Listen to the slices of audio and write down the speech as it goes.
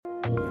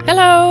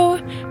Hello,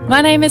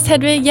 my name is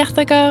Hedvig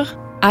Hjertaker.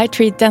 I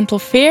treat dental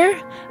fear.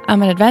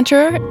 I'm an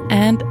adventurer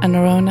and a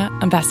Norona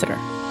ambassador.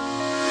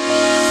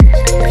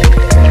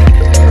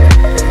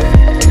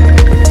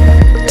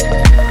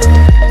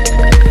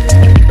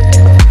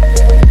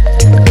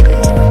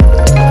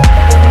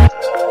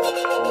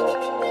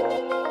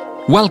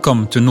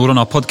 Welcome to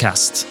Norona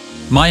Podcast.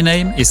 My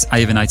name is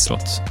Eivind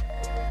Eidslott.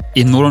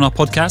 In Norona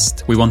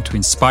Podcast, we want to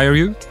inspire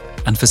you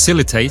and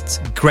facilitate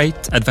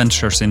great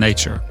adventures in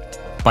nature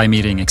by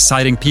meeting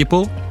exciting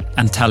people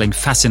and telling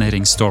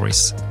fascinating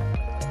stories.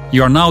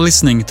 You are now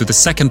listening to the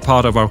second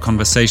part of our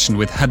conversation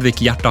with Hedvig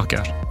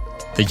Hjertaker,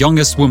 the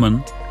youngest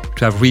woman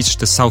to have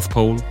reached the South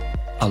Pole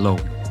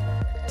alone.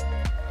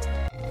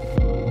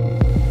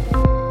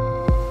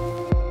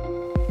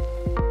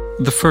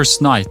 The first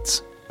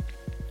night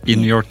in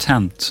your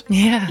tent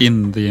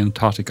in the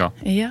Antarctica.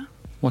 Yeah.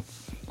 What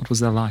was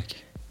that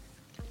like?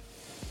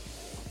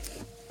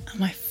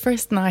 My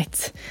first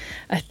night,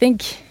 I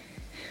think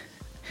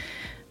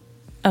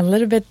a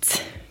little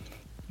bit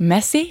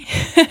messy.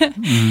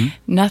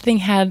 Nothing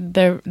had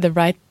the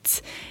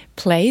right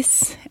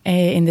place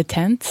in the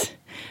tent.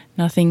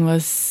 Nothing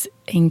was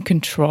in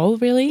control,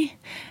 really.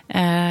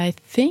 I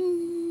think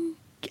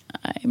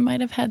I might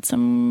have had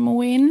some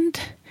wind,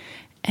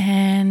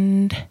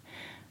 and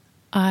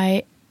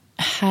I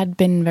had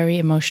been very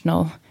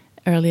emotional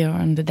earlier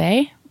on the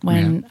day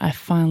when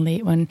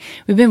when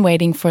we've been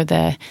waiting for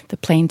the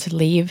plane to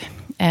leave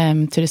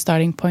to the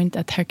starting point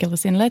at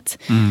Hercules Inlet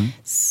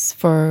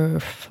for,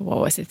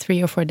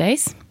 3 or 4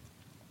 days.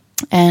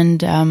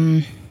 And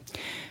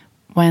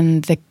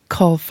when the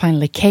call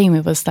finally came,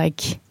 it was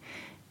like,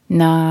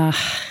 nah,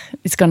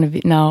 it's going to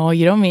be, no,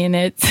 you don't mean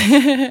it.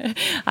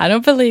 I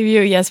don't believe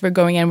you. Yes, we're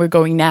going and we're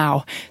going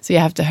now. So you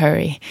have to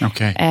hurry.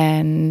 Okay.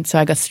 And so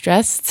I got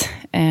stressed,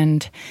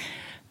 and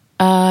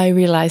I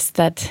realized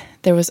that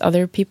there was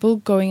other people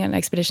going on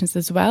expeditions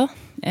as well.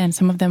 And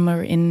some of them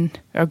were in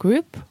our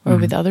group or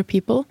with other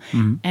people.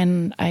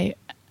 And I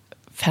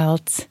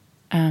felt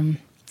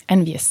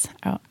envious.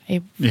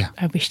 I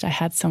wished I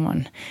had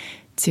someone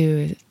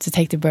to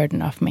take the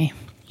burden off me.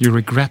 You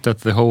regretted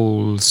the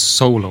whole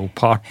solo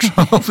part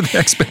of the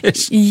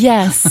expedition.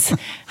 Yes.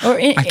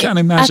 I can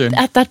imagine.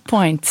 At that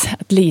point,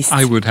 at least.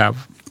 I would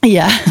have.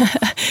 Yeah.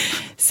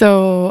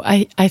 So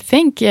I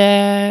think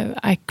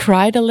I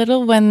cried a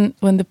little when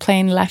the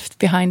plane left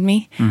behind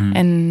me,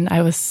 and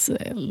I was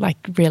like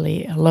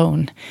really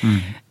alone.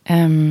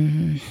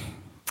 And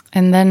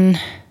then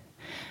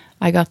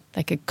I got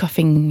like a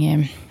coughing.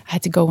 I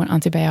had to go on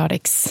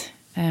antibiotics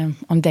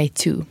on day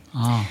 2.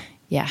 Ah.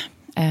 Yeah.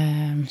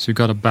 So you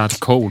got a bad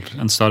cold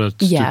and started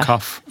to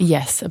cough.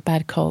 Yes, a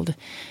bad cold.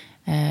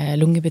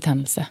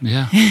 Lungebetennelse.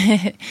 Yeah.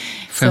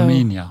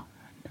 Pneumonia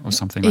or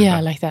something like that. Yeah,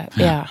 like that.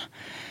 Yeah.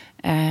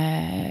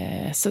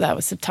 So that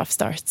was a tough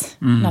start.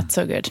 Not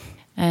so good.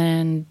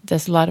 And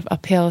there's a lot of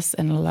uphills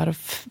and a lot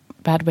of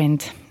bad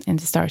wind in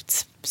the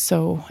starts.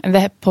 So, and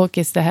the pulk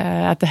is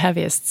at the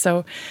heaviest.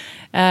 So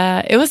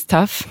it was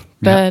tough.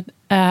 But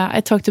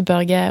I talked to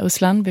Børge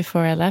Osland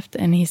before I left,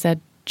 and he said,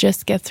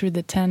 just get through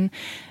the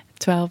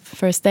 10-12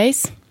 first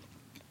days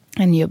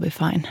and you'll be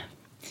fine.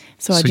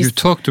 So you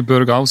talked to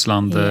Børge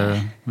Osland,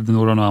 the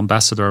Norona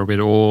ambassador, with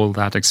all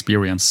that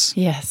experience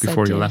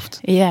before you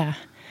left? Yeah.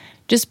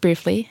 Just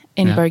briefly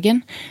in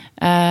Bergen,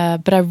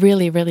 but I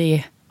really,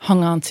 really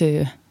hung on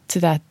to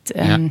that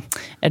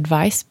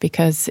advice,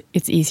 because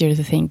it's easier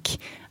to think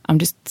I'm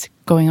just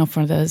going on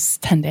for those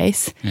 10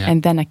 days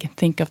and then I can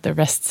think of the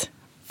rest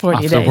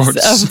 40 days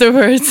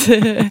afterwards.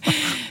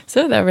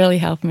 So that really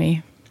helped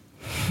me.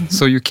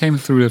 So you came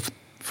through the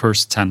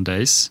first 10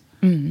 days,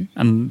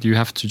 and you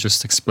have to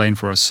just explain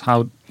for us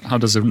how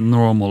does a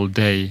normal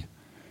day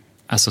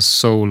as a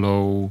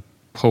solo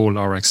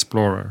polar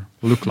explorer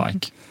look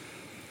like?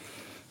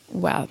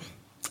 Well,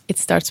 it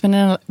starts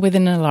with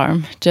an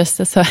alarm,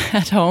 just as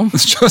at home.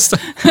 It's just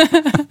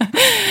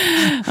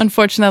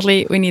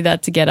Unfortunately, we need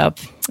that to get up.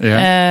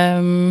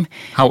 Yeah.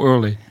 How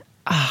early?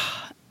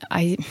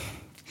 I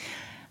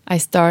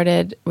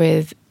started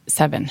with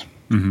 7.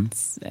 And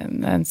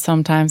then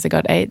sometimes I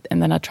got 8,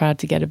 and then I tried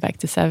to get it back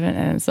to 7,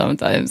 and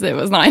sometimes it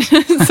was 9.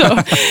 So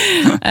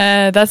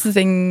that's the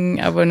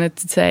thing I wanted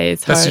to say.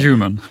 It's that's hard.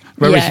 Human.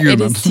 Very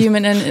human. It is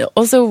human, and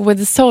also with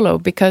the solo,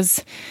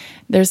 because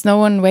there's no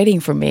one waiting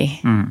for me.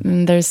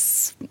 And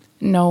there's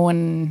no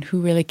one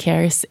who really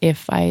cares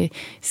if I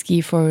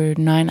ski for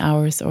 9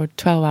 hours or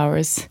 12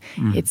 hours.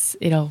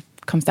 It all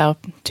comes out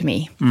to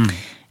me.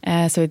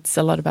 So it's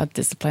a lot about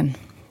discipline,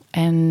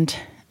 and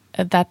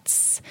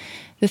that's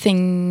the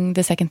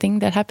second thing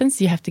that happens.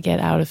 You have to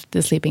get out of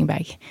the sleeping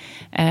bag,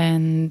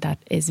 and that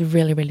is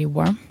really, really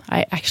warm.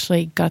 I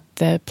actually got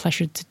the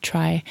pleasure to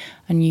try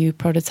a new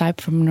prototype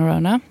from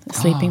Norona, a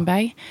sleeping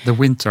bag. The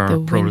winter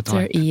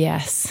prototype.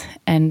 Yes.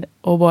 And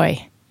oh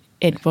boy,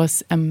 it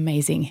was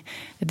amazing.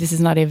 This is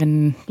not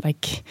even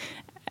like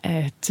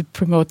to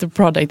promote the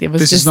product. It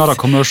was this is not a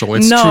commercial.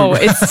 It's true. No,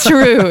 it's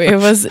true. It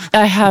was.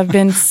 I have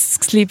been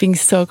sleeping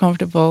so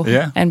comfortable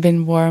and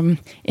been warm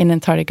in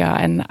Antarctica,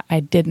 and I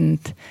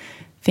didn't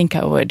think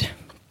I would.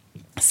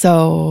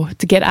 So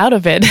to get out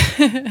of it,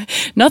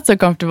 not so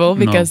comfortable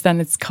because then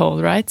it's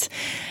cold, right?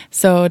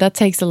 So that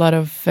takes a lot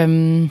of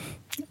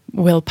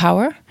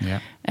willpower. Yeah.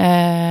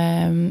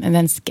 And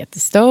then get the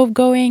stove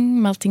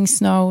going, melting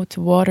snow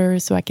to water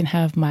so I can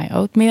have my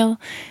oatmeal,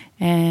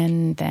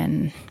 and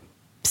then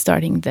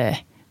starting the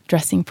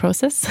dressing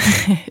process.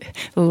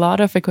 A lot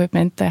of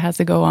equipment that has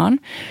to go on.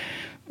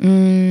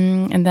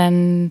 And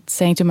then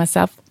saying to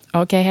myself,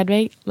 okay,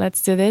 Hedvig,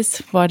 let's do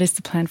this. What is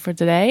the plan for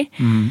today?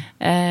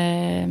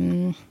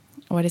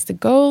 What is the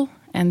goal?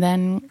 And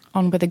then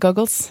on with the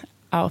goggles,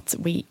 out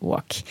we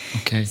walk.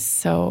 Okay.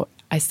 So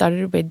I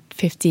started with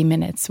 50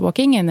 minutes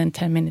walking and then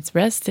 10 minutes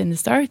rest in the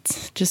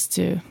start, just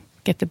to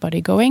get the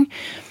body going.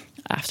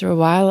 After a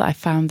while, I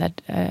found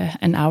that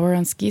an hour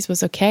on skis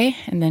was okay,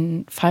 and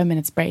then 5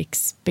 minutes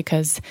breaks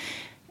because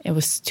it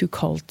was too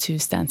cold to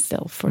stand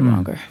still for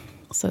longer.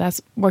 So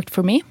that's worked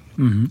for me.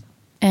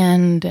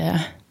 And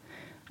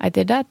I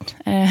did that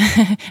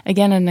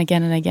again and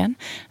again and again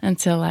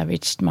until I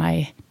reached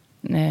my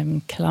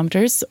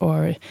kilometers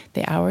or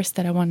the hours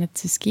that I wanted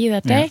to ski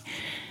that day.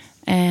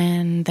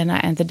 And then I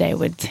ended the day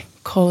with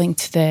calling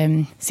to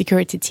the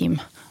security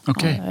team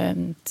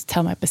to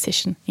tell my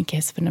position in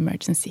case of an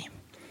emergency.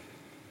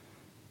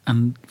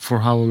 And for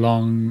how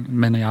long,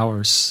 many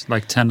hours?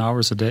 Like 10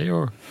 hours a day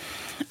or?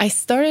 I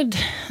started,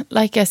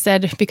 like I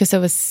said, because I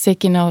was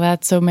sick and all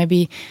that, so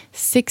maybe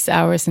 6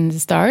 hours in the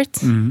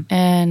start.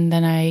 And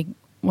then I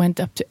went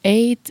up to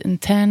 8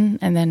 and 10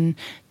 and then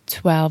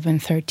 12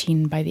 and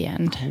 13 by the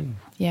end. Oh.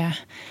 Yeah.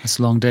 That's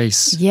long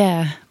days.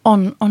 Yeah.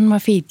 On my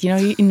feet. You know,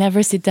 you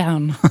never sit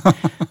down.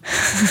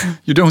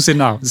 You don't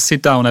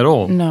sit down at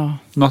all? No.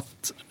 Not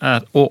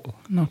at all?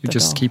 Not you at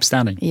just all. keep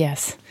standing?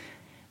 Yes.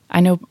 I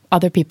know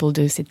other people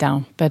do sit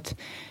down, but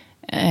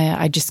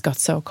I just got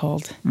so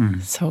cold.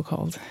 So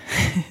cold.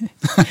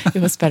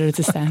 It was better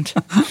to stand.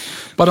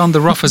 But on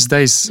the roughest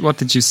days, what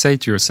did you say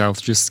to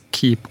yourself? Just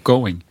keep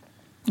going?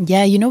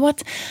 Yeah, you know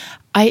what?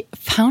 I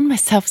found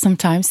myself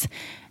sometimes,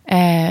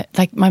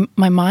 like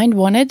my mind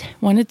wanted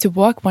to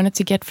walk, wanted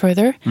to get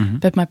further,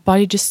 but my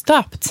body just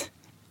stopped.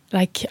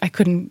 Like I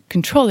couldn't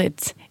control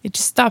it. It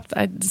just stopped.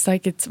 It's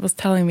like it was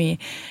telling me,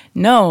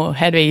 no,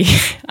 Hedvig,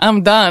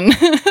 I'm done.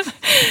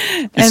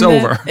 It's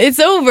over. It's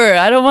over.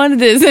 I don't want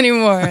this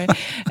anymore.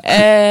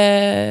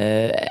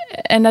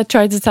 And I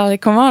tried to tell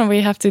it, come on, we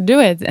have to do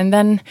it. And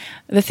then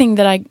the thing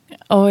that I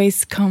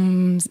always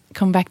come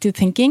back to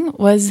thinking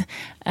was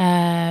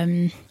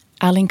Alan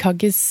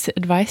Kogge's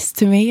advice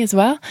to me as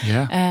well.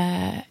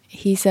 Yeah.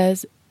 He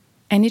says,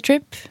 any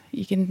trip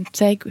you can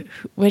take,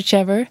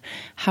 whichever,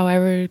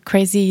 however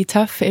crazy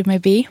tough it may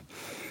be,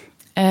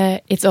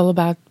 it's all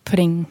about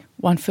putting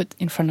one foot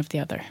in front of the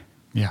other.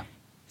 Yeah.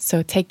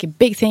 So take a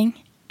big thing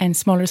and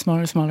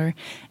smaller,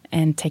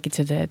 and take it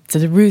to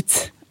the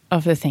root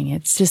of the thing.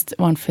 It's just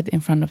one foot in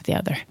front of the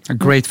other. A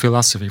great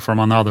philosophy from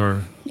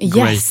another great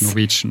Yes.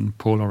 Norwegian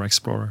polar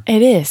explorer.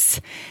 It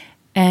is.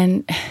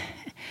 And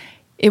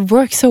it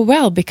worked so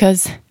well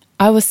because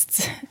I was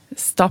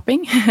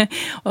stopping,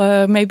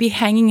 maybe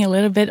hanging a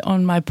little bit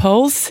on my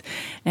poles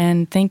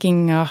and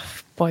thinking, oh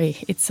boy,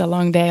 it's a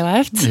long day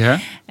left. Yeah.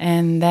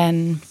 And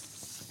then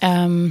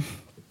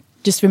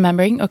just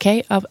remembering,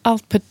 okay, I'll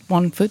put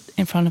one foot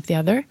in front of the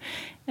other,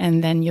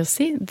 and then you'll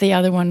see the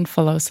other one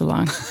follows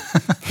along.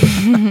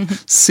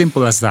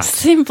 Simple as that.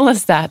 Simple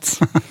as that.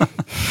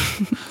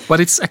 But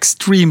it's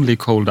extremely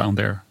cold down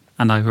there.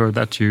 And I heard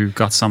that you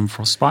got some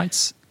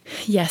frostbites.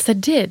 Yes, I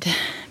did.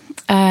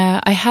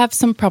 I have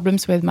some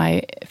problems with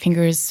my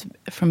fingers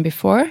from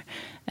before.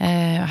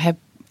 I have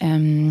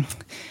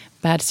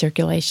bad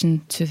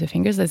circulation to the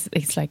fingers.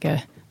 It's like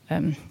a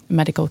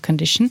medical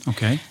condition,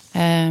 Okay.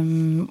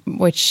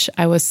 Which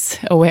I was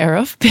aware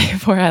of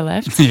before I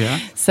left. Yeah.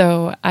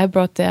 So I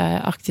brought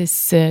the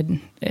Arctis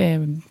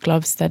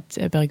gloves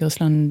that Berge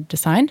Osland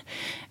designed,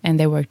 and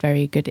they worked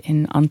very good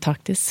in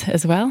Antarctis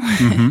as well.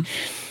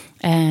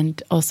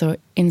 And also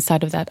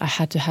inside of that, I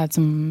had to have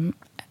some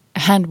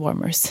hand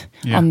warmers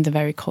on the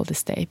very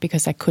coldest day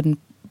because I couldn't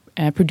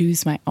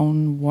produce my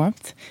own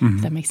warmth,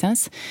 if that makes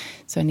sense.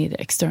 So I needed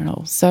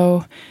external.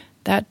 So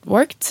that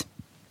worked.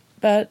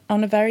 But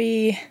on a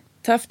very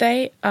tough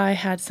day, I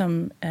had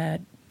some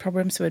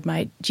problems with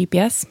my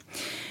GPS.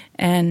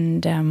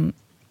 And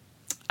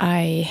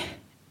I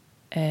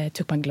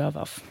took my glove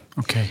off.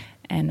 Okay.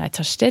 And I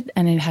touched it,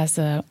 and it has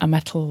a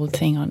metal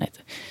thing on it.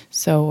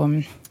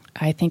 So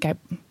I think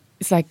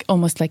it's like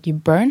almost like you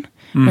burn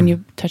when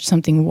you touch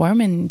something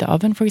warm in the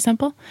oven, for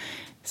example.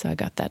 So I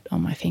got that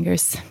on my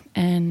fingers.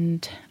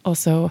 And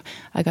also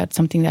I got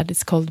something that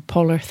is called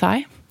polar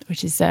thigh,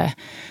 which is the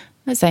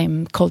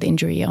same cold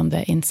injury on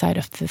the inside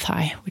of the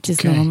thigh, which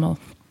is normal,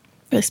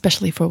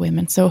 especially for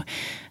women. So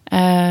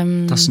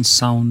doesn't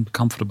sound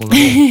comfortable at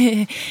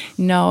all.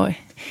 No,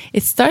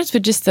 it starts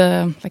with just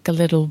like a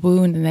little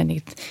wound, and then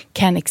it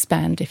can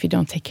expand if you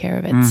don't take care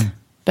of it.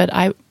 But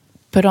I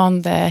put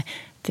on the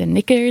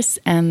knickers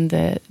and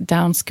the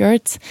down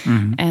skirts,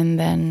 and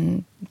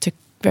then took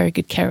very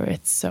good care of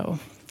it. So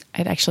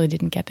it actually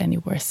didn't get any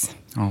worse.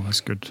 Oh,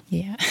 that's good.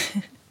 Yeah.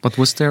 But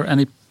was there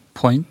any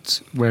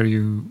point where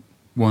you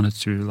wanted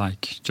to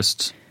like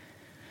just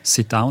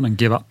sit down and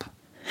give up?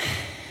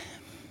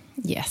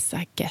 Yes,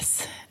 I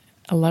guess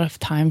a lot of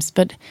times,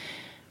 but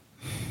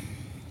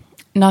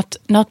not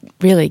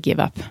really give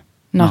up.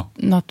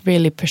 Not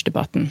really push the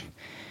button.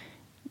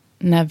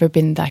 Never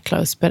been that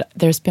close, but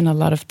there's been a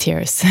lot of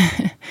tears.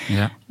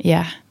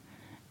 Yeah.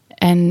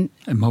 And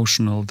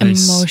emotional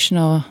days.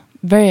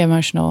 Very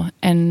emotional.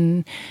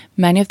 And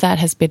many of that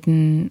has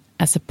been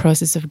as a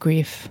process of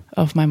grief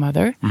of my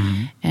mother.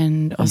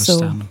 And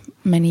also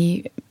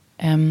many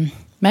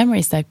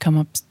memories that come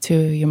up to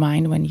your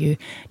mind when you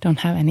don't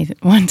have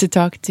anyone to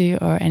talk to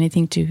or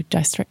anything to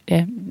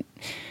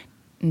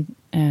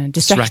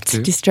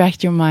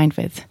distract your mind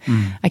with.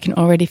 I can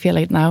already feel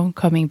it now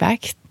coming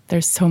back.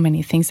 There's so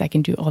many things I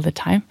can do all the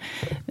time.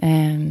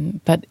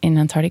 But in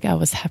Antarctica, I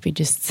was happy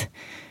just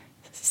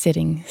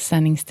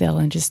standing still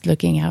and just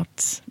looking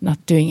out,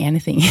 not doing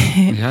anything.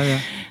 Yeah.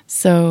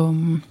 So,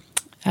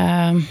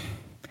 no,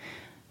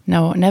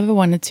 never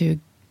wanted to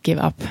give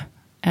up.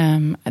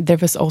 There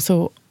was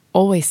also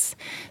always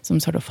some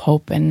sort of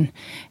hope and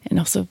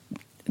also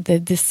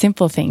the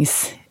simple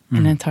things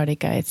in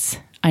Antarctica.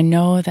 I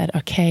know that,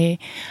 okay,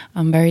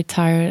 I'm very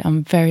tired,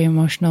 I'm very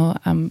emotional,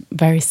 I'm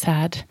very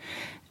sad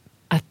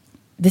at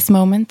this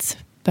moment,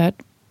 but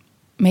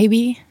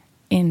maybe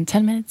in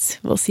 10 minutes,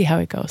 we'll see how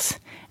it goes.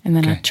 And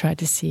then I'll try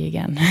to see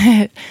again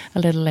a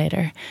little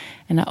later.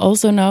 And I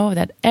also know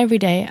that every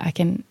day I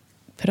can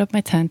put up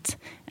my tent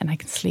and I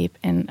can sleep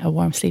in a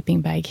warm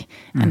sleeping bag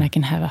and I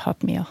can have a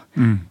hot meal.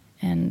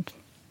 And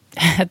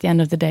at the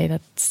end of the day,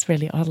 that's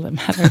really all that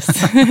matters.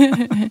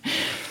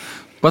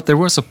 But there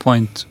was a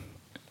point,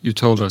 you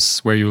told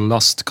us, where you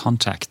lost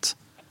contact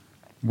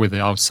with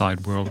the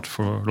outside world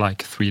for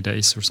like 3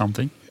 days or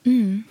something.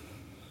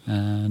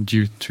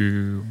 Due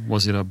to,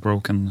 was it a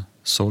broken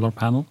solar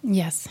panel?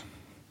 Yes.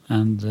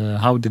 And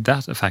how did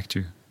that affect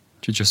you,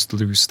 to just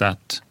lose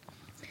that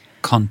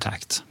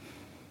contact?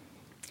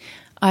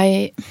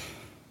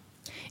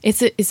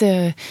 It's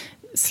a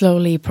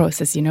slowly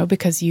process,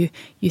 because you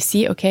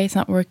see, okay, it's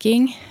not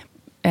working,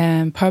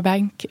 power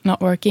bank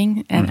not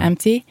working and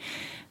empty.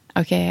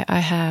 Okay, I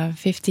have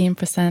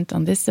 15%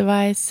 on this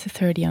device,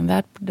 30 on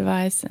that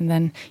device, and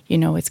then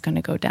it's going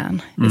to go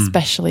down,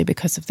 especially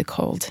because of the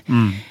cold.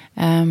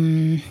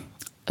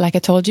 Like I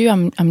told you,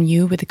 I'm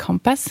new with the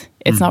compass.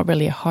 It's not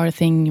really a hard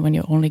thing when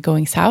you're only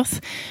going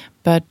south,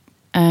 but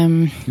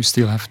you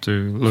still have to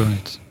learn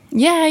it.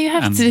 Yeah, you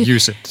have to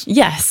use it.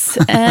 Yes,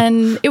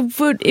 and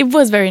it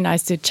was very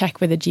nice to check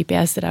with the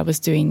GPS that I was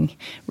doing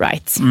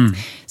right.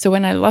 So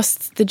when I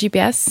lost the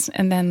GPS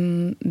and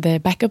then the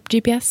backup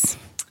GPS,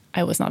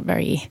 I was not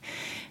very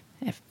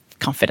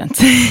confident.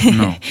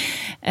 No.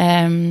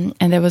 And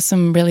there was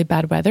some really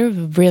bad weather,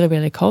 really,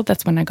 really cold.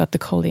 That's when I got the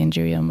cold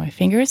injury on my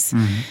fingers.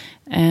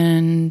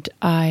 And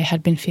I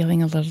had been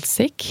feeling a little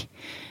sick,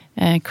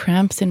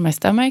 cramps in my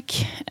stomach,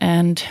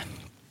 and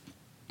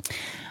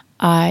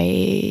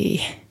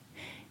I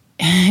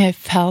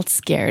felt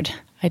scared.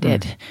 I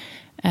did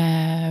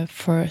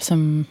for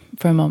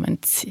a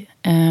moment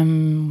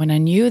when I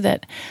knew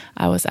that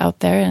I was out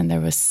there and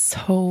there was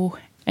so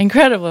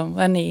incredible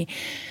many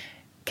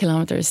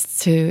kilometers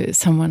to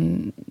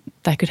someone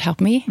that could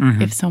help me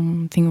if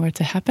something were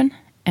to happen,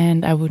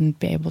 and I wouldn't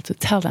be able to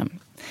tell them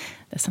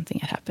that something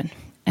had happened.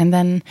 And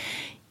then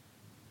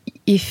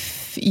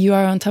if you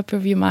are on top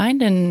of your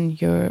mind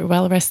and you're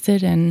well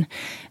rested and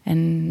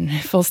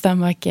full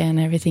stomach and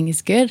everything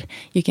is good,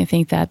 you can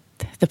think that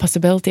the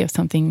possibility of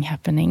something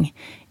happening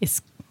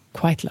is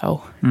quite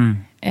low.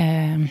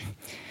 And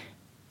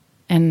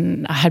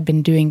I had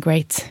been doing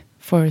great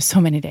for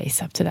so many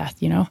days up to that,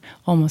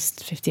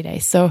 almost 50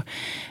 days. So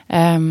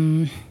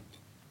I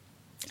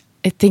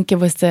think it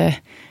was the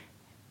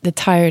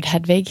tired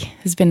Hedvig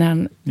who's been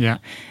on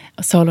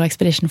a solo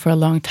expedition for a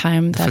long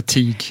time.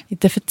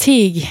 The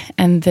fatigue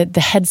and the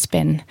head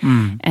spin,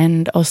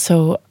 and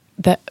also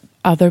the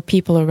other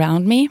people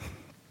around me.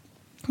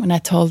 When I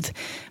told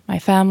my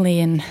family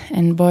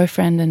and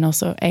boyfriend and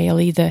also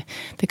ALE, the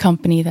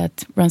company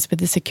that runs with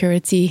the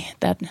security,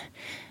 that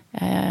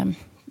I'm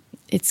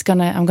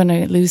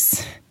gonna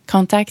lose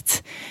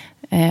contact.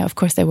 Of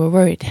course, they were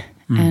worried,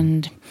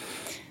 and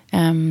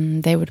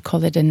they would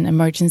call it an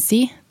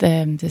emergency,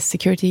 the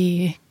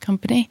security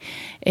company,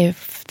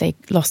 if they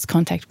lost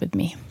contact with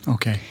me.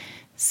 Okay.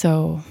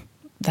 So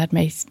that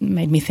made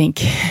me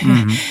think.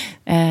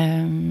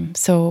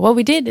 So what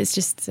we did is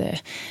just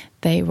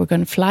they were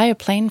going to fly a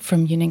plane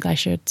from Union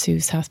Glacier to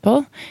South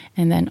Pole,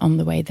 and then on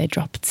the way they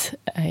dropped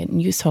a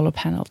new solar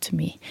panel to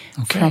me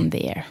from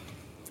the air.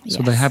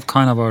 So they have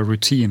kind of a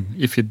routine.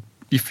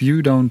 If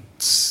you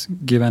don't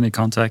give any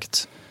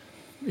contact,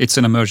 it's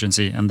an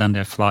emergency, and then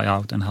they fly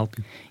out and help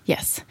you.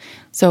 Yes.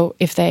 So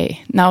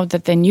now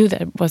that they knew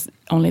that it was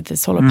only the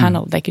solar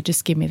panel, they could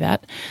just give me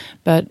that.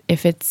 But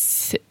if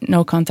it's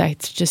no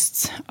contact,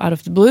 just out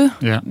of the blue,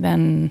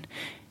 then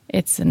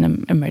it's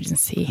an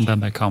emergency. And then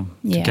they come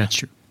to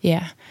get you.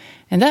 Yeah.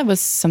 And that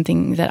was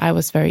something that I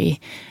was very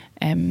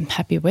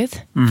happy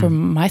with for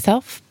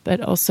myself,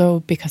 but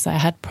also because I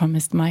had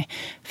promised my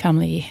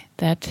family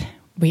that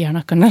we are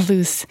not going to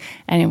lose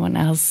anyone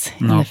else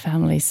in the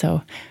family.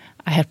 So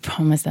I had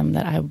promised them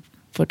that I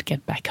would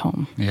get back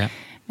home. Yeah.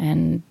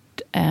 And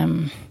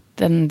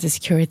then the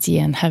security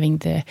and having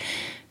the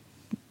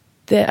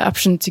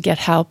option to get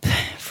help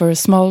for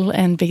small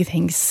and big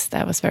things,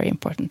 that was very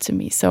important to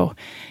me. So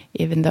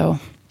even though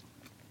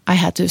I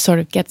had to sort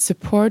of get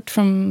support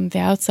from the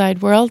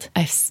outside world,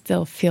 I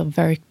still feel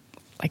very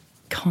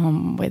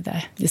calm with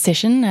the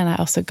decision. And I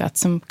also got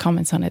some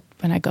comments on it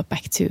when I got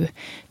back to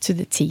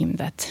the team,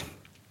 that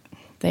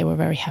they were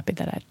very happy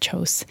that I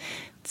chose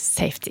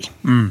safety.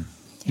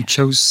 You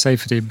chose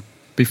safety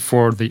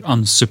before the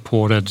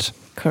unsupported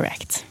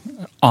correct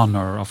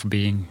honor of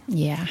being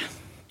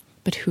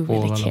but who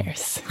really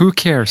cares? Who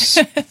cares?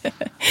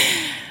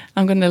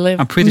 I'm going to live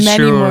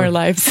many more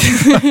lives.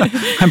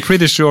 I'm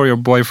pretty sure your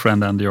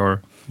boyfriend and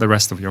the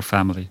rest of your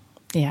family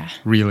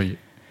really,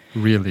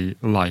 really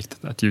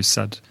liked that you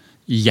said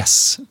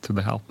yes to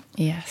the help.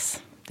 Yes,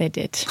 they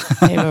did.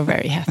 They were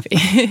very happy.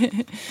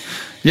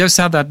 You have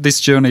said that this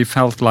journey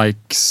felt like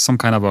some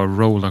kind of a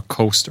roller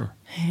coaster.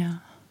 Yeah.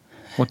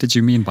 What did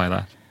you mean by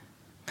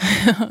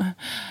that?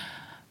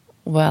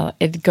 Well,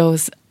 it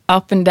goes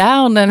up and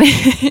down and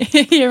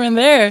here and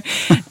there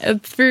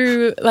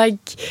through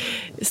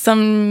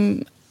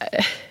some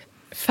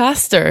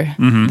faster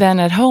than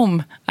at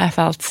home. I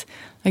felt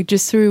like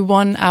just through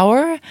 1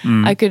 hour,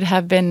 I could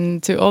have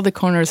been to all the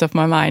corners of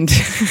my mind.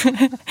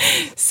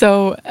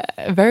 So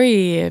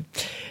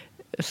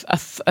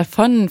a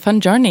fun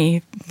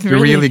journey. You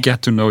really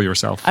get to know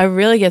yourself. I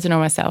really get to know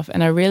myself,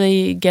 and I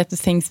really get to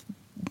think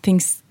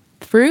things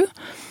through.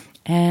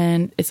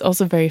 And it's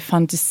also very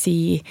fun to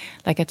see,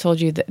 like I told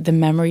you, the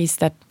memories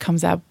that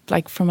comes out,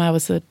 like from I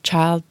was a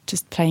child,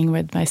 just playing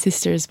with my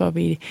sisters, what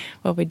we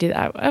did.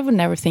 I would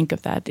never think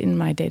of that in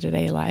my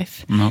day-to-day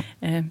life. No.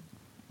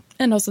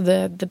 And also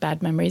the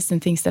bad memories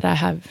and things that I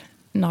have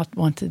not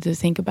wanted to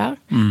think about.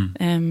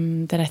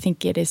 That I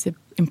think it is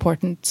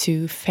important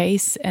to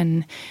face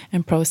and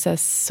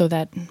process, so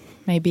that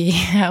maybe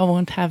I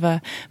won't have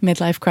a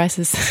midlife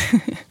crisis.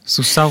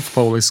 So South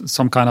Pole is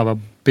some kind of a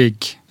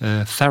big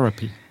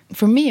therapy.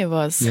 For me, it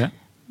was. Yeah.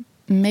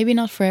 Maybe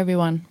not for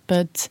everyone,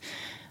 but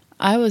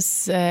I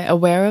was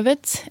aware of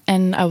it,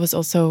 and I was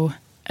also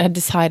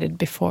decided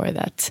before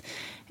that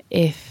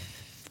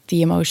if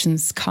the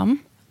emotions come,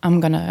 I'm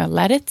gonna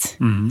let it.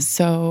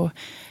 So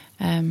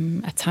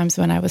at times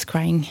when I was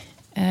crying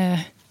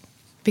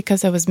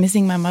because I was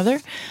missing my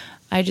mother,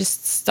 I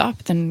just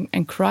stopped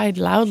and cried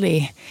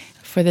loudly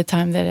for the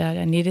time that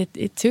I needed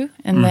it to,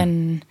 and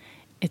then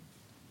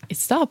it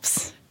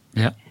stops.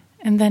 Yeah.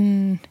 And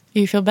then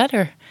you feel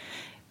better.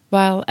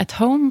 While at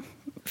home,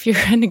 if you're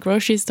in the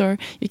grocery store,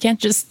 you can't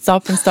just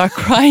stop and start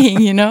crying,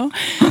 you know?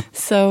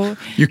 So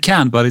you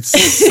can, but it's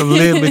a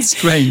little bit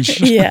strange.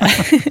 Yeah.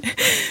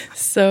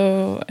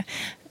 So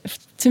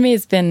to me,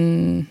 it's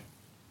been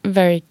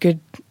very good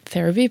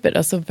therapy, but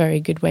also a very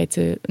good way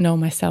to know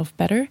myself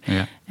better.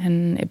 Yeah.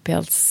 And it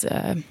builds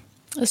a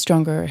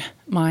stronger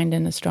mind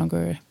and a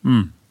stronger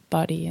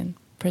body and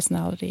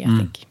personality, I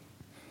think.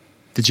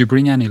 Did you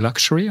bring any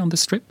luxury on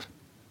this trip?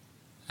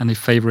 Any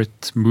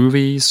favorite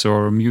movies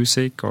or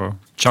music or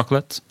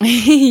chocolate?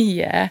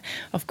 Yeah,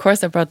 of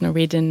course I brought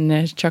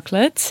Norwegian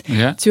chocolate.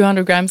 Yeah.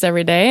 200 grams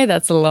every day,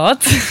 that's a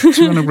lot.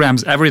 200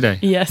 grams every day?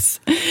 Yes.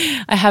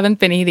 I haven't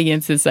been eating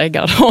it since I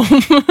got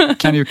home.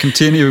 Can you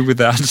continue with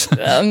that?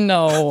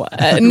 No,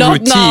 not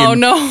routine.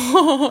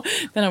 No.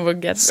 Then I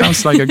would get...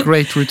 Sounds like a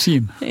great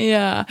routine.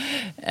 Yeah,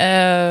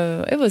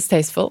 it was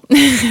tasteful.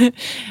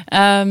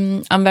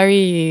 I'm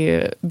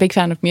very big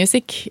fan of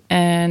music,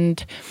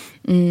 and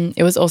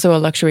it was also a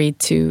luxury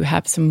to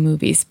have some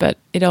movies, but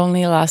it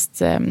only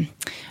lasts a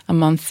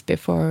month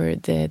before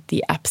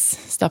the apps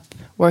stop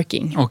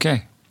working.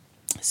 Okay.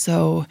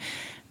 So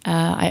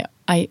I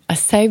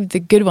saved the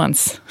good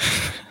ones.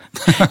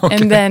 Okay.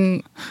 And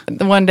then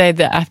one day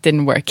the app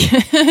didn't work.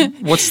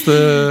 What's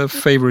the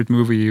favorite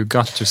movie you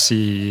got to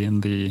see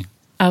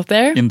out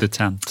there? In the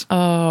tent?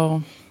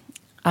 Oh,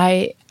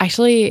 I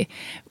actually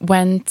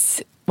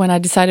went, when I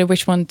decided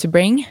which one to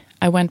bring,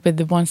 I went with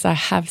the ones I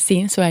have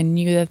seen, so I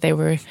knew that they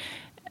were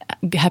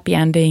happy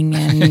ending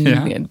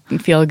and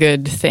feel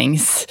good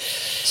things.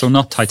 So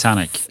not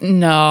Titanic?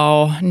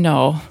 No.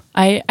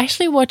 I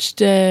actually watched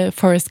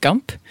Forrest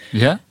Gump.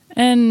 Yeah?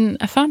 And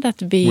I found that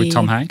to be... With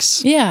Tom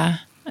Hanks? Yeah,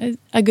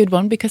 a good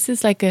one, because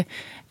it's like an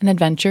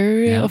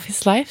adventure of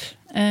his life.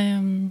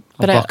 A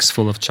box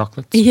full of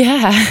chocolate?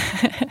 Yeah.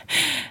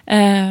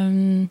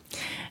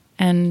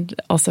 And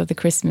also the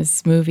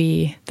Christmas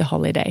movie, The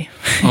Holiday.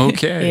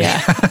 Okay.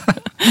 Yeah.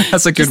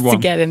 That's a good Just one.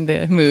 to get in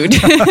the mood.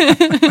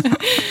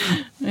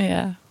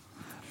 Yeah.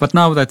 But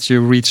now that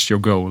you reached your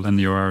goal and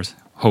you are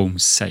home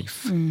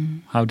safe,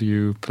 how do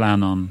you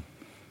plan on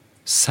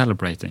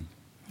celebrating?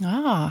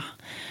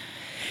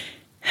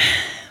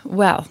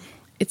 Well,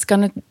 it's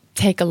going to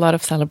take a lot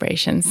of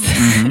celebrations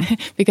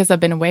because I've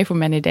been away for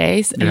many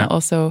days, and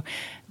also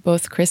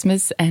both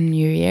Christmas and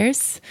New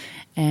Year's,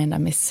 and I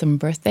missed some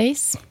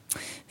birthdays.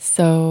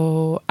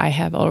 So I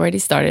have already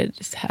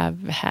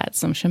have had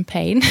some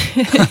champagne.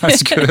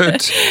 That's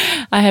good.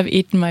 I have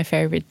eaten my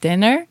favorite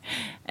dinner,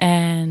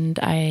 and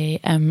I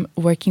am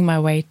working my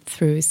way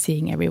through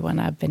seeing everyone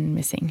I've been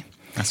missing.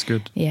 That's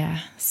good. Yeah.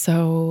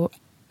 So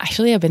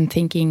actually, I've been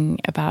thinking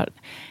about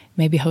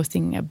maybe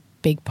hosting a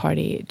big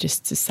party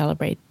just to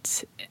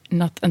celebrate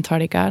not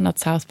Antarctica, not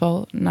South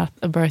Pole, not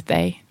a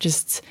birthday,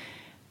 just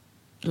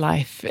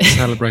life.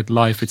 Celebrate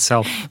life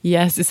itself.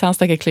 Yes, it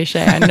sounds like a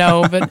cliche, I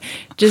know, but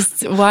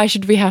just why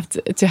should we have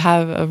to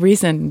have a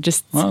reason?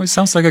 Just Well, it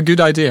sounds like a good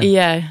idea.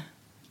 Yeah,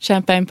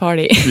 champagne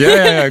party.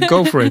 Yeah,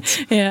 go for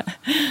it. Yeah.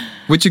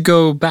 Would you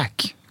go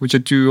back? Would you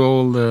do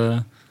all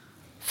the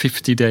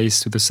 50 days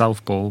to the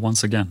South Pole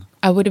once again?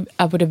 I would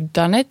have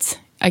done it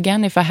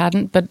again if I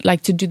hadn't, but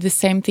like to do the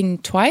same thing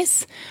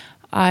twice,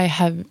 I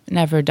have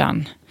never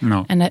done.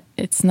 No. And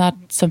it's not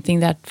something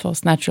that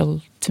feels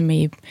natural to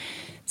me.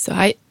 So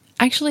I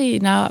actually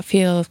now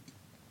feel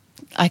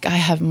like I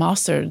have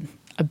mastered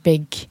a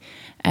big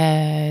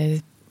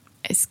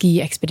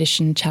ski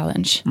expedition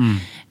challenge.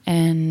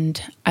 And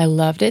I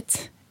loved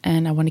it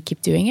and I want to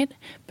keep doing it.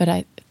 But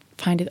I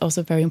find it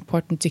also very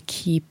important to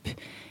keep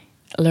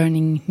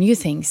learning new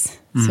things.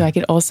 So I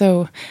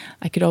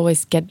could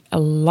always get a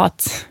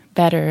lot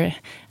better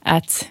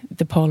at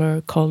the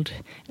polar cold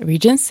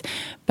regions,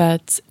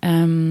 but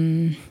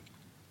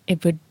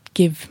it would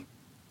give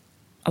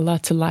a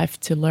lot to life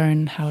to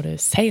learn how to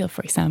sail,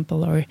 for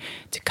example, or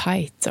to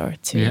kite, or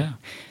to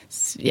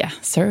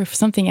surf,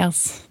 something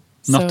else.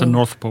 Not the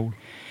North Pole.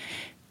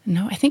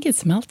 No, I think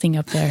it's melting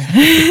up there.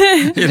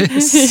 It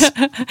is.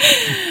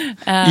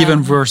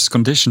 Even worse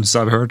conditions,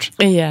 I've heard.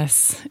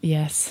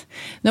 Yes.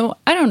 No,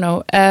 I don't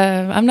know.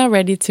 I'm not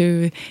ready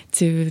to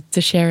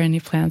share any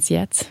plans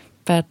yet.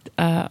 But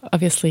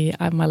obviously,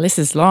 my list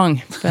is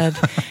long. But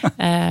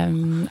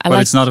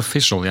it's not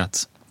official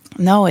yet.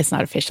 No, it's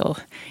not official.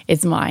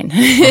 It's mine.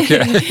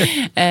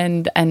 Okay.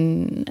 and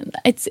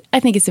I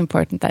think it's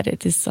important that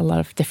it is a lot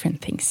of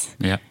different things.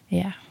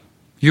 Yeah.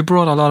 You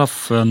brought a lot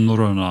of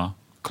Norröna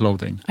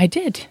clothing. I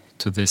did.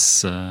 To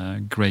this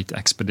great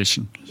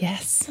expedition.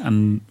 Yes.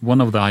 And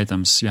one of the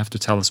items, you have to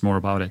tell us more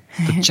about it.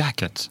 The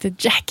jacket. The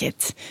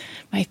jacket.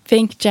 My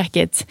pink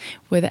jacket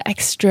with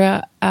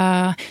extra...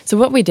 so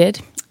what we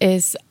did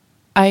is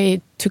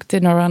I took the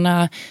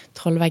Norröna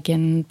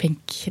Trollveggen pink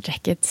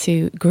jacket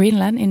to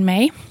Greenland in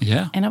May.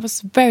 Yeah. And I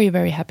was very,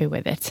 very happy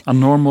with it. A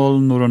normal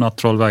Norröna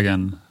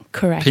Trollveggen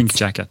Correct. Pink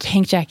jacket.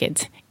 Pink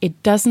jacket.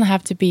 It doesn't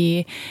have to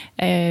be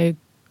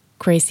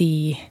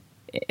crazy...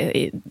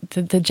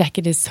 The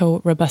jacket is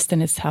so robust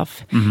in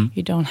itself.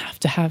 You don't have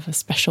to have a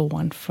special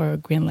one for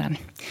Greenland.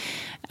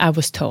 I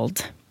was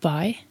told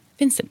by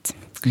Vincent.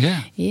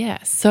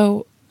 Yeah.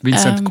 So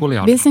Vincent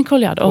Colliard. Vincent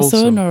Colliard,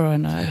 also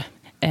Norröna.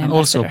 And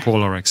also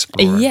Polar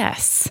Explorer.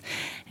 Yes.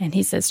 And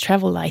he says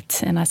travel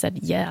light, and I said,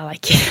 yeah, I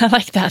like it. I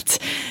like that.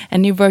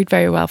 And it worked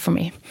very well for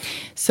me.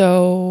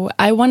 So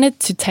I wanted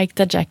to take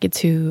that jacket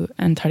to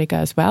Antarctica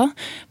as well,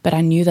 but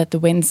I knew that the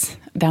winds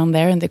down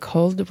there in the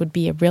cold would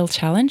be a real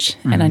challenge,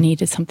 and I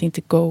needed something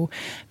to go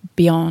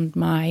beyond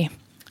my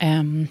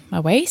my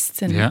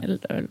waist and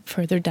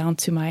further down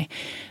to my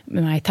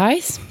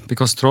thighs.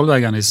 Because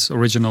Trollveggen is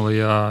originally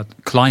a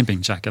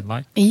climbing jacket,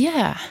 right?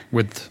 Yeah.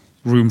 With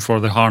room for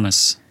the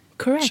harness.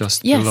 Correct.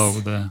 Just below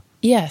the...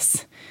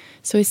 Yes.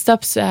 So it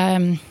stops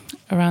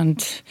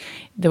around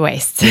the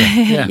waist.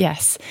 Yeah.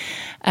 Yes.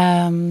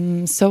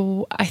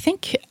 So I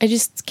think I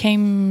just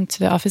came to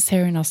the office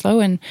here in Oslo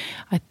and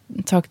I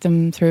talked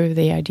them through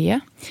the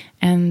idea.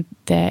 And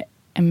the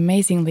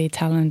amazingly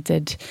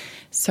talented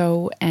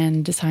sew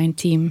and design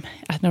team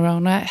at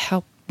Norröna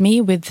helped me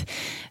with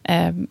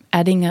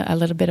adding a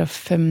little bit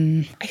of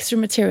extra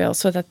material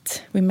so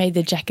that we made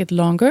the jacket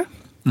longer.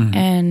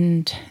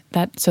 And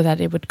so that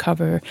it would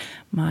cover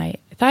my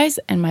thighs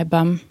and my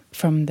bum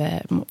from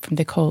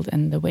the cold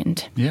and the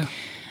wind. Yeah,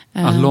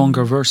 a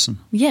longer version.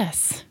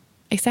 Yes,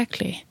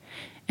 exactly.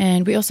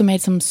 And we also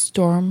made some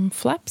storm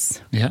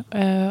flaps.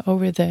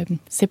 Over the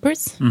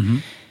zippers.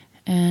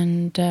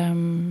 And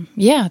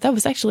that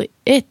was actually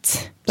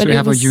it. But so you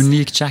have a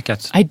unique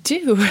jacket. I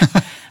do,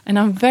 and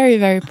I'm very,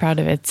 very proud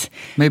of it.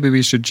 Maybe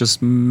we should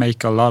just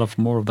make a lot of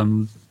more of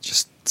them.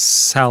 Just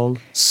sell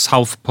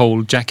South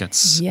Pole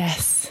jackets.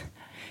 Yes.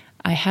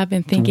 I have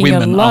been thinking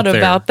a lot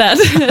about that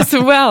as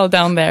well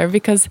down there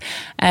because,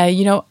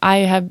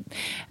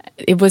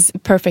 it was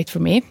perfect for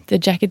me, the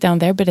jacket down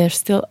there, but there's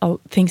still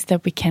things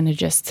that we can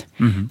adjust.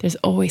 There's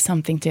always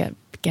something to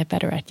get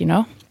better at,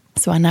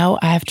 So now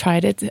I have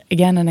tried it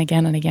again and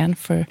again and again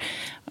for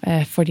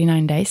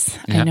 49 days.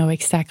 I know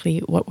exactly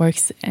what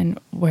works and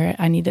where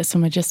I needed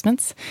some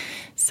adjustments.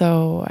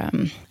 So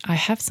I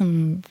have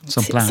some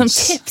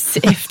tips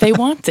if they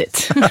want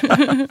it.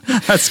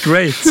 That's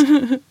great.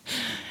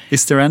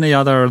 Is there any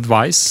other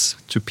advice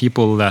to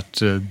people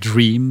that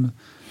dream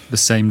the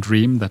same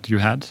dream that you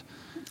had?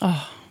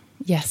 Oh,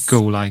 yes.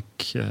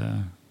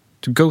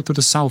 To go to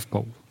the South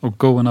Pole or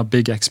go on a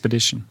big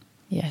expedition?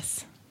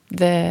 Yes.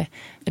 The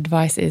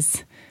advice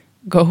is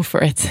go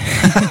for it.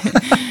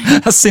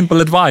 A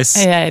simple advice.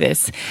 Yeah, it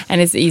is.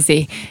 And it's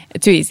easy,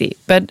 too easy.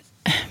 But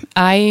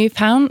I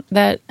found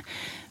that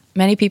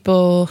many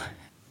people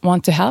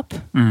want to help,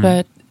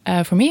 but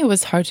for me it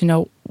was hard to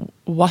know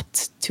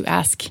what to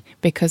ask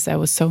because I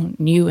was so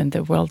new and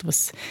the world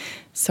was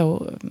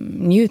so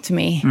new to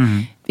me.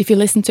 If you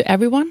listen to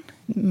everyone,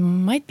 it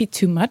might be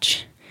too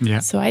much. Yeah.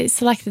 So I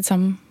selected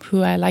some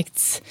who I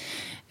liked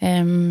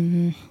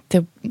the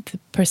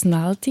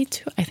personality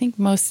too. I think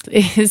most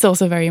is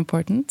also very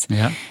important.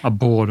 Yeah, a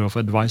board of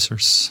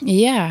advisors.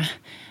 Yeah,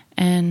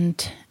 and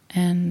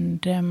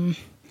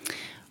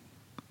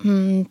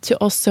to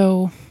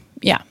also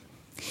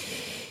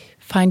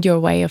find your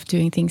way of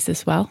doing things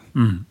as well.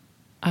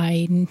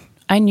 I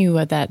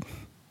knew that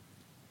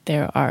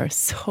there are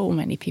so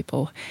many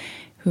people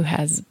who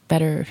has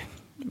better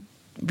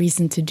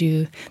reason to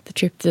do the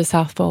trip to the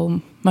South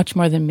Pole much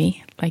more than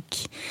me.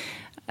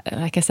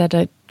 Like I said,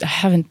 I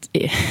haven't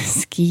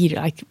skied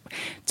like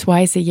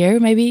twice a year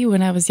maybe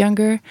when I was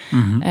younger.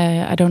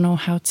 I don't know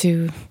how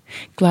to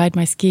glide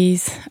my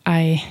skis.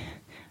 I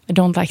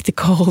don't like the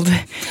cold.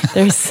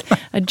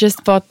 I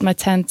just bought my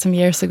tent some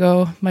years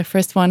ago, my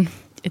first one.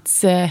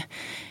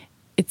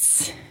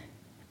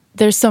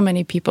 There's so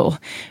many people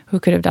who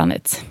could have done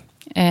it.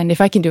 And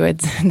if I can do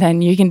it,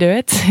 then you can do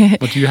it.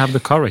 But you have the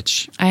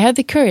courage. I have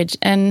the courage.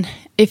 And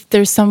if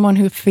there's someone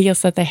who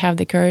feels that they have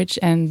the courage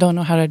and don't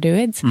know how to do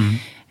it,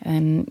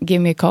 and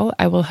give me a call,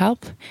 I will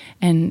help.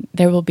 And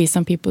there will be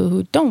some people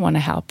who don't want to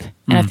help.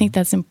 And I think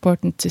that's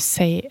important to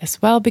say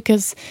as well,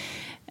 because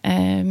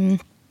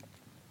it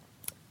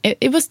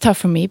was tough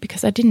for me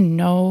because I didn't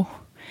know.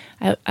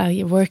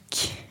 I work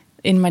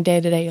in my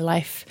day-to-day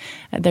life.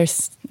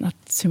 There's not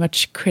too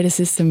much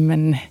criticism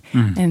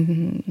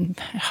and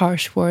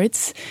harsh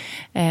words.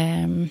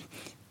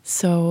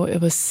 So it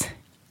was,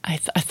 I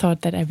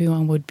thought that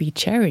everyone would be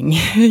cheering,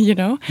 you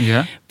know?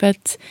 Yeah.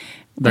 But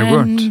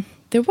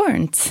There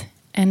weren't.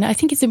 And I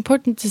think it's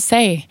important to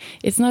say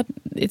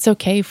it's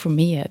okay for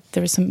me.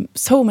 There are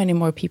so many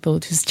more people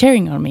who's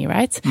cheering on me,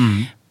 right?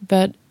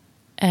 But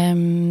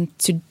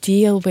to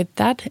deal with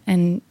that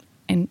and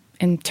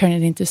turn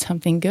it into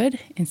something good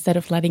instead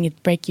of letting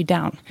it break you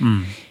down.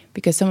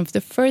 Because some of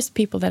the first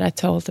people that I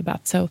told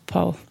about South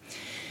Pole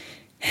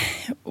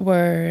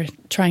were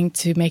trying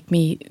to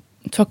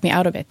talk me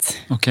out of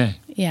it. Okay.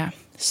 Yeah.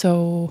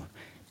 So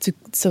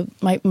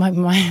my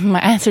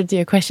answer to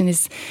your question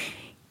is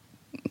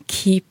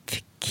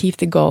keep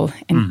the goal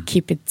and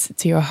keep it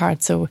to your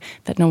heart so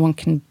that no one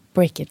can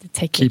break it.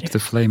 Keep the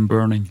flame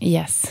burning.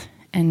 Yes.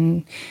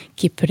 And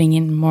keep putting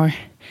in more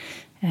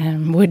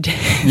wood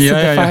so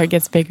the fire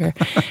gets bigger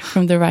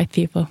from the right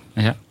people.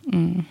 Yeah.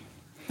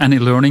 Any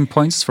learning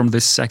points from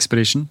this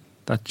expedition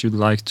that you'd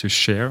like to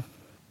share?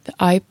 The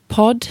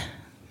iPod,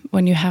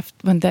 when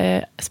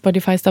the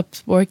Spotify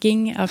stops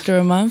working after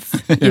a month,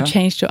 you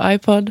change to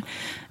iPod,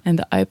 and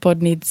the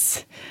iPod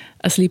needs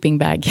a sleeping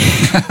bag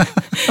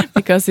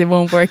because it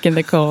won't work in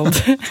the cold.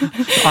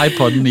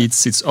 iPod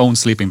needs its own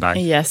sleeping bag.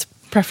 Yes,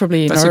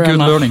 preferably. That's a good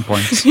learning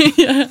point.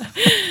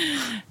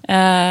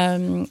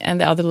 And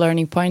the other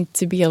learning point,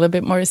 to be a little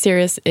bit more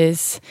serious,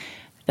 is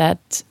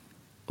that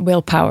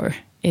willpower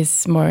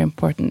is more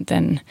important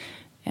than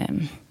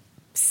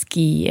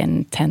ski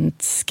and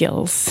tent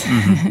skills.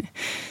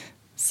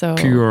 So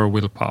pure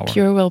willpower.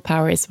 Pure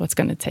willpower is what's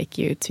going to take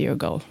you to your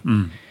goal.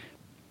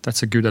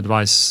 That's a good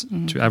advice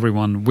to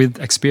everyone with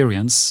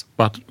experience,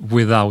 but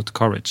without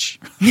courage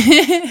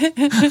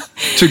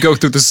to go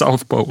to the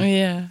South Pole.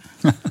 Yeah.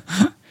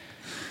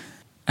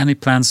 Any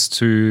plans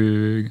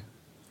to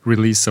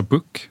release a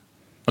book,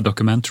 a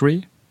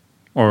documentary,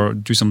 or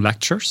do some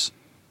lectures?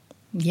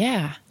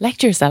 Yeah,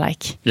 lectures I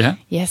like. Yeah?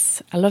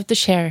 Yes, I love to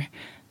share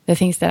the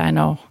things that I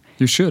know.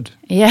 You should.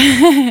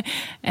 Yeah.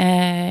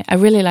 I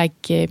really like,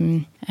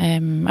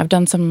 I've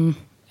done some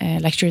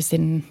lectures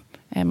in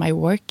my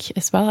work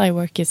as well. I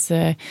work as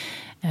a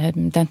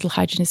dental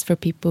hygienist for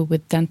people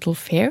with dental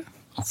fear.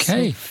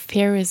 Okay. So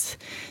fear is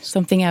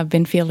something I've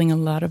been feeling a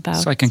lot about.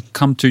 So I can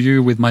come to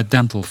you with my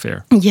dental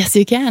fear. Yes,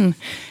 you can.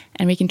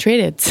 And we can treat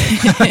it.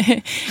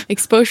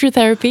 Exposure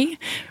therapy.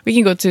 We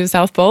can go to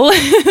South Pole.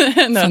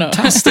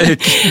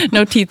 Fantastic.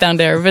 No teeth down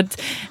there. But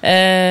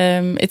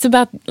it's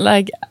about,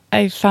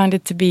 I found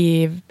it to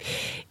be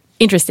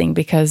interesting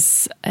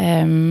because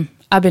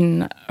I've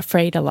been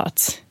afraid a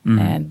lot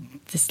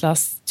this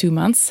last 2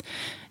 months.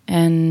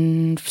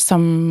 And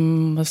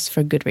some was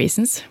for good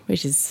reasons,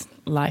 which is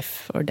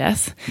life or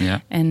death. Yeah.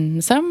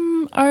 And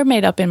some are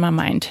made up in my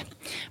mind.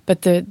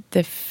 But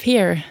the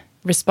fear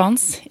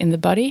response in the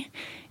body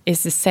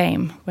is the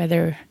same,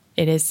 whether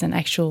it is an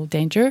actual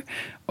danger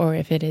or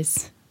if it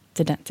is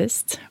the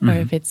dentist or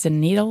if it's a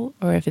needle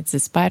or if it's a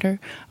spider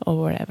or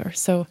whatever.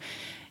 So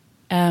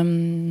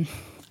I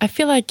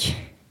feel like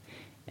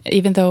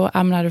even though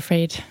I'm not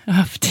afraid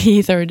of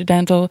teeth or the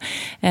dental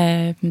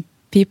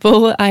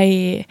people,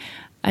 I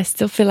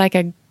still feel like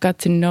I got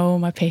to know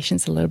my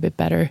patients a little bit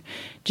better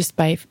just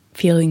by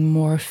feeling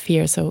more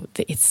fear. So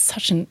it's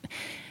such an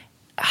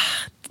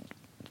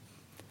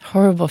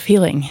horrible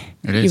feeling.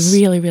 It is.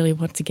 You really, really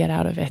want to get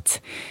out of it.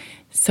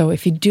 So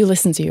if you do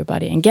listen to your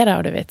body and get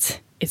out of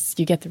it,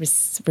 you get the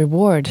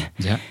reward.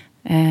 Yeah.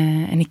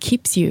 And it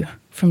keeps you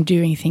from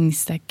doing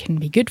things that can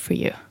be good for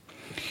you.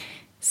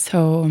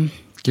 So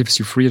Gives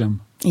you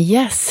freedom.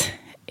 yes,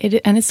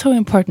 and it's so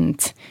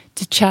important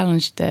to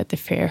challenge the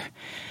fear,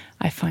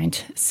 I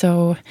find.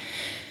 So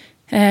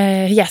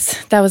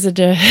yes, that was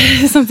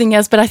something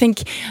else. But I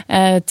think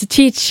to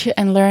teach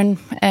and learn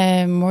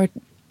more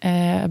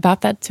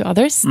about that to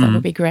others, that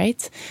would be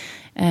great.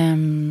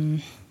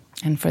 And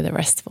for the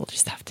rest, we'll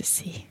just have to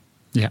see.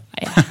 Yeah.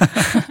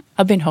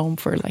 I've been home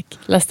for like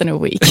less than a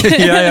week.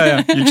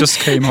 yeah. You just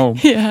came home.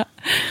 Yeah.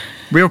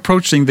 We're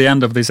approaching the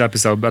end of this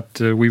episode, but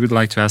we would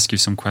like to ask you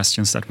some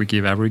questions that we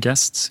give every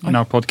guest in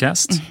our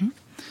podcast.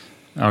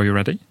 Mm-hmm. Are you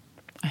ready?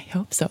 I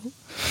hope so.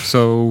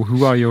 So,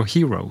 who are your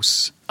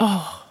heroes?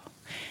 Oh,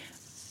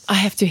 I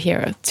have two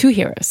heroes.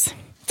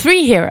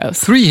 3 heroes.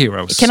 3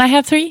 heroes. Can I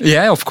have 3?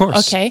 Yeah, of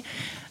course. Okay.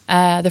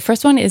 The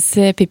first one is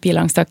Pippi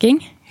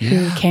Longstocking,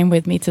 who came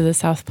with me to the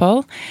South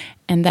Pole.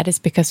 And that is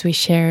because we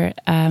share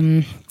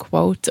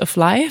quote of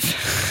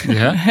life.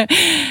 Yeah.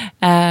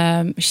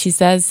 She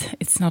says,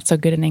 it's not so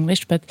good in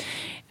English, but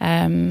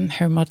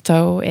her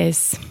motto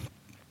is,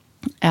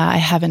 I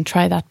haven't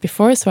tried that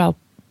before, so I'll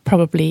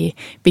probably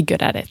be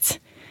good at it.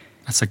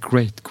 That's a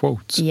great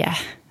quote. Yeah.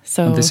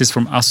 So and this is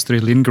from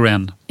Astrid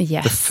Lindgren,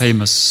 yes. the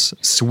famous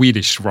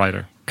Swedish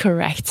writer.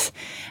 Correct.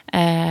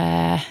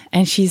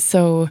 And she's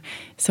so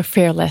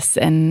fearless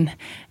and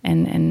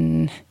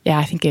yeah,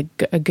 I think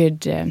a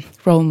good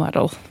role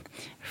model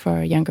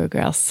for younger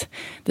girls.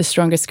 The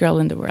strongest girl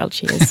in the world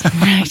she is,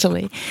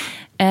 actually.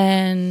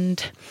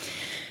 And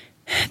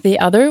the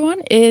other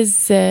one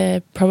is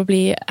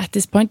probably at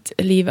this point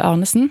Liv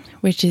Arnesen,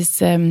 which is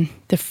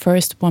the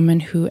first woman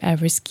who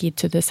ever skied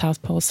to the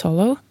South Pole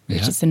solo,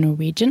 which is a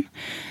Norwegian.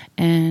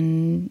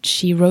 And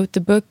she wrote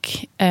the book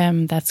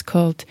that's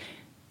called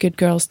Good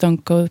Girls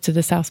Don't Go to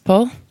the South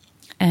Pole.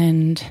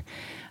 And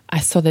I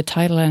saw the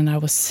title and I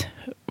was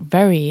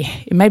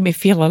it made me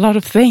feel a lot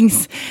of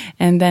things.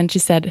 And then she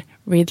said,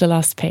 read the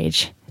last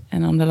page.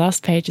 And on the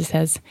last page it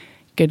says,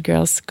 good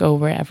girls go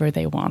wherever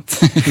they want.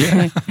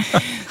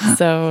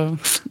 So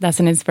that's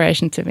an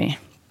inspiration to me.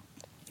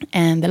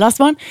 And the last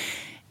one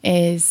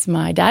is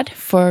my dad,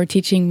 for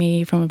teaching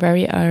me from a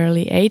very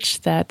early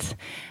age that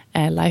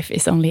life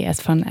is only as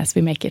fun as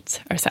we make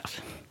it ourselves.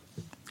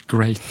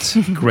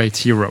 Great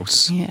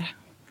heroes. Yeah.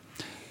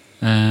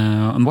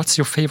 And what's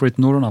your favorite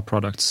Norröna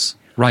products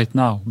right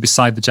now,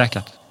 beside the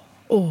jacket?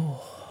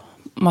 Oh,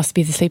 must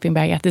be the sleeping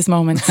bag at this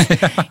moment.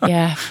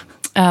 Yeah.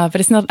 But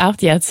it's not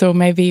out yet, so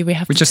maybe we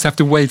just have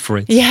to wait for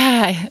it.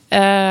 Yeah,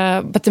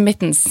 but the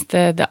mittens,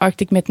 the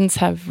Arctic mittens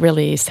have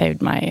really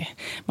saved my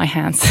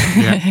hands.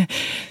 Yeah.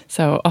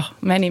 So,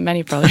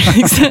 many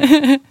products.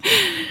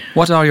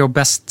 What are your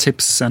best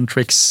tips and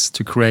tricks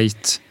to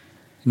create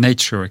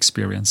nature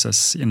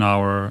experiences in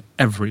our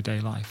everyday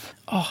life?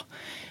 Oh,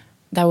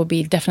 that would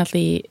be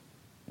definitely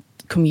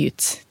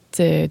commute,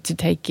 to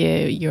take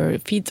your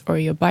feet or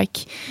your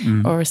bike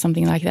or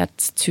something like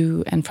that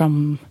to and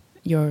from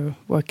your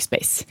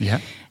workspace.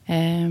 Yeah.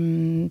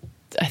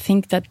 I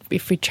think that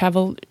if we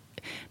travel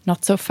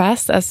not so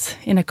fast as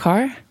in a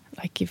car,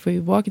 like if we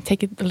walk and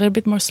take it a little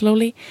bit more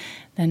slowly,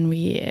 then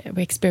we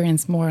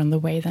experience more on the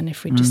way than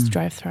if we just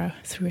drive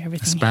through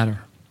everything. It's better.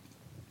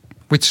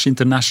 Which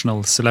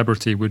international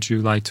celebrity would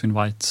you like to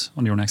invite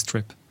on your next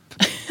trip?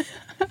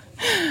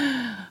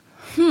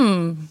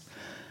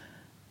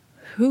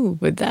 Who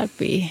would that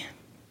be?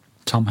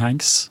 Tom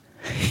Hanks.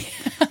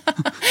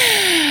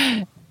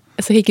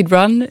 So he could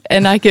run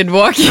and I could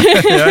walk.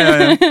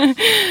 Yeah.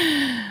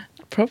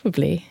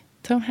 Probably.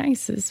 Tom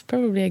Hanks is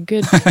probably a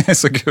good.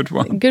 It's a good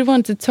one. Good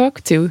one to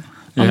talk to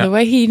on the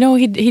way. He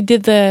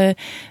did the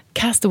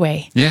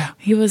Castaway. Yeah.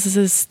 He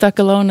was stuck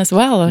alone as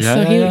well. Yeah,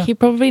 so he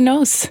probably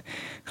knows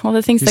all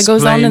the things His that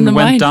goes on in the plane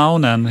went mind.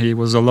 down and he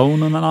was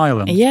alone on an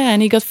island. Yeah,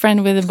 and he got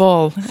friend with a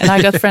ball, and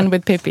I got friend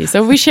with Pippi.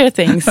 So we share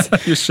things.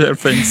 You share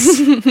things.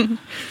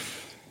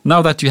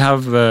 Now that you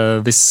have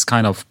this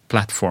kind of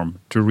platform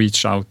to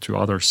reach out to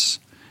others,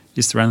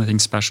 is there anything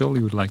special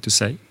you would like to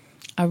say?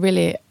 I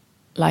really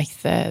like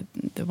the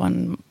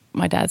one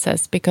my dad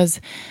says,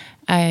 because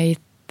I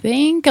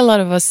think a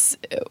lot of us,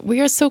 we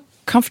are so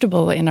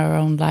comfortable in our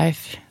own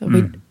life.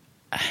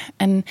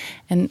 And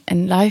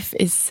life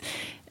is,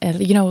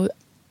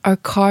 our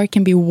car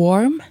can be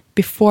warm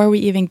before we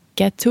even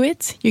get to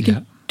it. You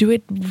can do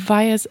it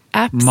via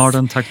apps.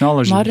 Modern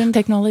technology. Modern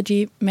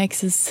technology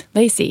makes us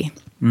lazy.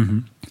 Mm-hmm.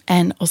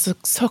 And also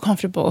so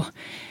comfortable.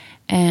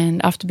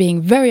 And after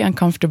being very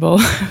uncomfortable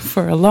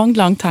for a long,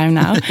 long time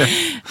now,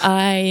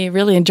 I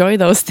really enjoy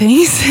those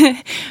things.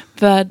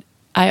 But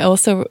I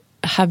also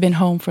have been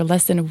home for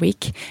less than a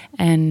week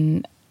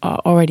and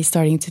already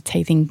starting to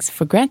take things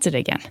for granted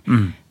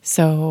again.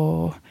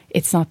 So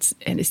it's not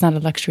a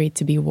luxury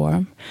to be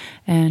warm,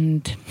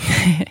 and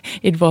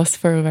it was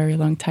for a very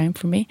long time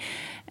for me.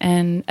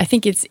 And I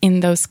think it's in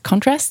those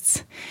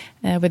contrasts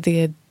with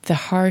the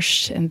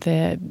harsh and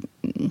the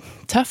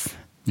tough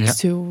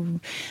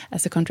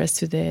as a contrast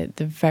to the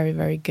very,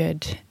 very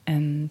good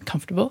and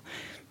comfortable.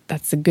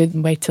 That's a good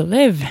way to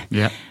live.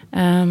 Yeah.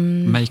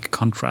 Make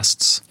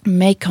contrasts.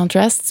 Make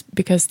contrasts,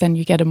 because then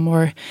you get a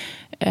more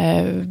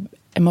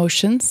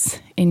emotions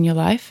in your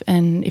life.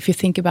 And if you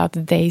think about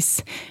the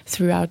days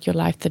throughout your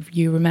life that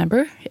you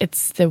remember,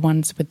 it's the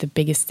ones with the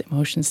biggest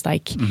emotions,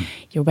 like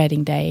your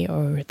wedding day,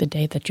 or the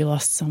day that you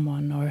lost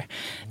someone, or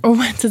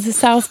went to the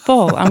South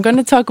Pole. I'm going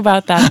to talk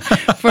about that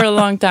for a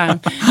long time.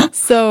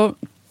 So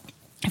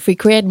if we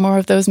create more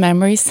of those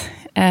memories,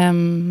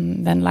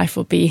 then life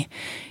will be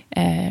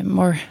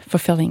more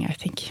fulfilling, I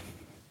think.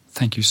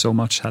 Thank you so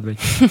much, Hedvig.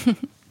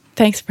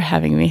 Thanks for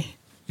having me.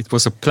 It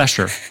was a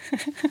pleasure.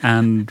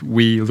 And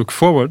we look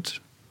forward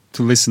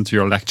to listen to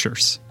your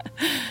lectures.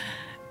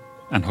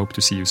 And hope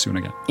to see you soon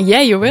again.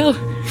 Yeah, you will.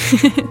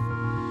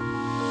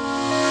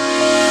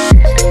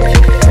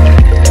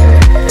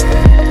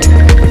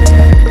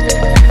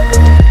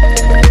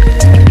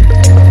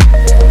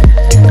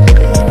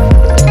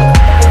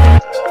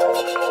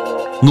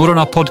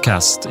 Norrøna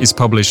podcast is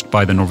published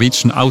by the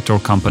Norwegian outdoor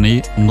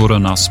company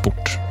Norrøna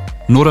Sport.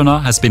 Norrøna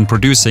has been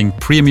producing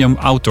premium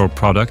outdoor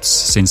products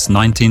since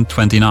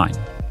 1929.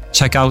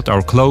 Check out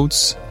our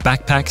clothes,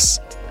 backpacks,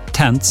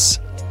 tents,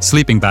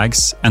 sleeping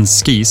bags and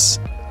skis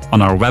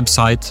on our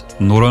website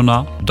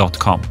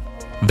norrøna.com.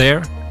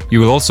 There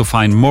you will also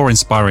find more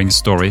inspiring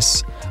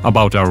stories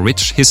about our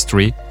rich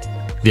history,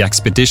 the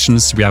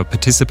expeditions we have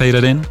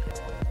participated in,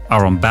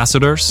 our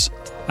ambassadors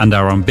and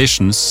our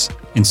ambitions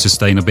in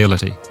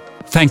sustainability.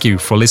 Thank you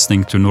for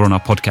listening to Norrøna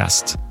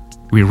podcast.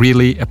 We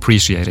really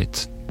appreciate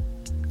it.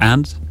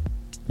 And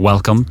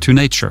welcome to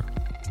nature.